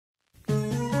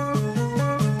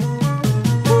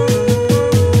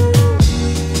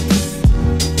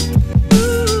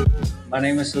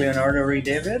name is Leonardo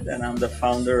Redavid, and I'm the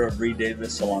founder of Redavid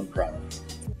Salon Products.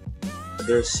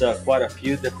 There's quite a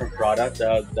few different products.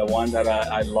 The one that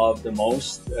I love the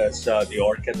most is the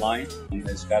Orchid line.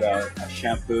 It's got a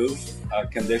shampoo, a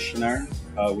conditioner.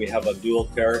 We have a dual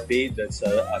therapy that's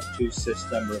a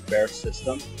two-system repair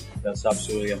system. That's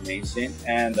absolutely amazing.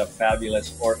 And a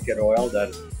fabulous orchid oil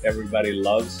that everybody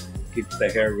loves. Keeps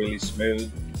the hair really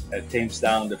smooth. It tames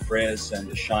down the frizz, and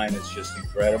the shine is just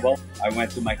incredible. I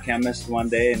went to my chemist one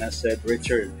day and I said,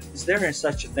 Richard, is there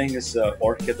such a thing as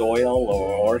orchid oil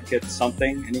or orchid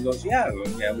something? And he goes, yeah,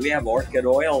 we have orchid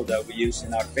oil that we use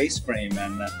in our face cream,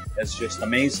 and it's just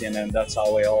amazing. And that's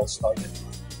how it all started.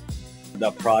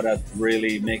 The product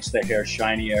really makes the hair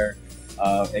shinier.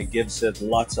 It gives it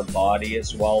lots of body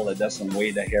as well. It doesn't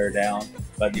weigh the hair down.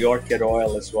 But the orchid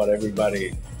oil is what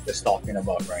everybody is talking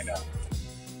about right now.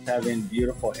 Having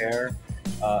beautiful hair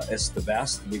is the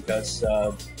best, because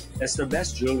it's the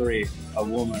best jewelry a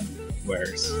woman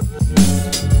wears.